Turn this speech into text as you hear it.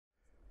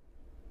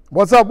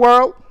What's up,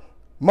 world?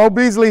 Mo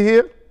Beasley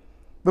here,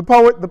 the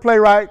poet, the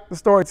playwright, the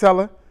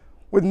storyteller,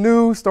 with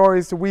new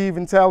stories to weave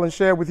and tell and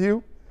share with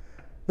you.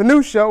 The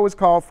new show is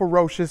called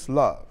Ferocious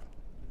Love.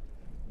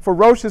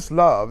 Ferocious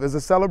Love is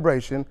a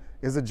celebration,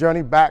 is a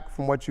journey back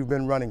from what you've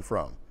been running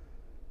from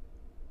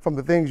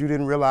the things you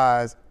didn't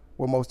realize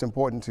were most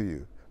important to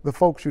you, the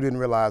folks you didn't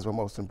realize were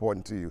most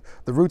important to you,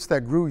 the roots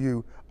that grew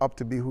you up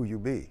to be who you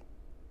be,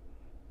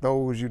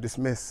 those you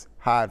dismiss,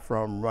 hide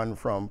from, run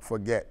from,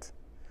 forget.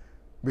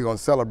 We're going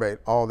to celebrate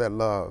all that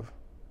love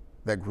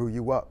that grew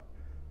you up.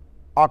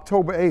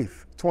 October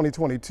 8th,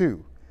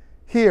 2022,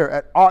 here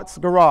at Arts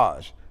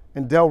Garage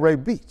in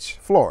Delray Beach,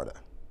 Florida.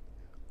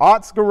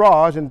 Arts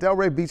Garage in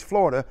Delray Beach,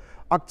 Florida,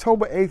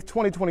 October 8th,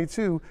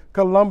 2022,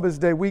 Columbus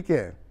Day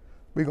weekend.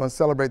 We're going to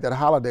celebrate that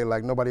holiday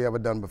like nobody ever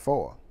done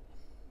before.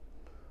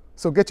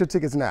 So get your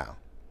tickets now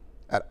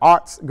at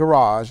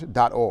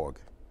artsgarage.org.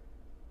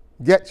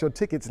 Get your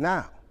tickets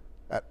now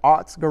at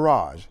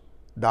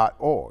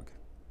artsgarage.org.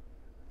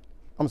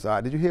 I'm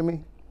sorry, did you hear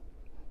me?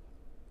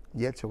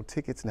 Get your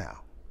tickets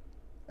now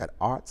at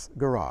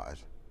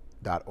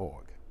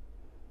artsgarage.org.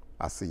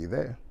 I'll see you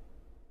there.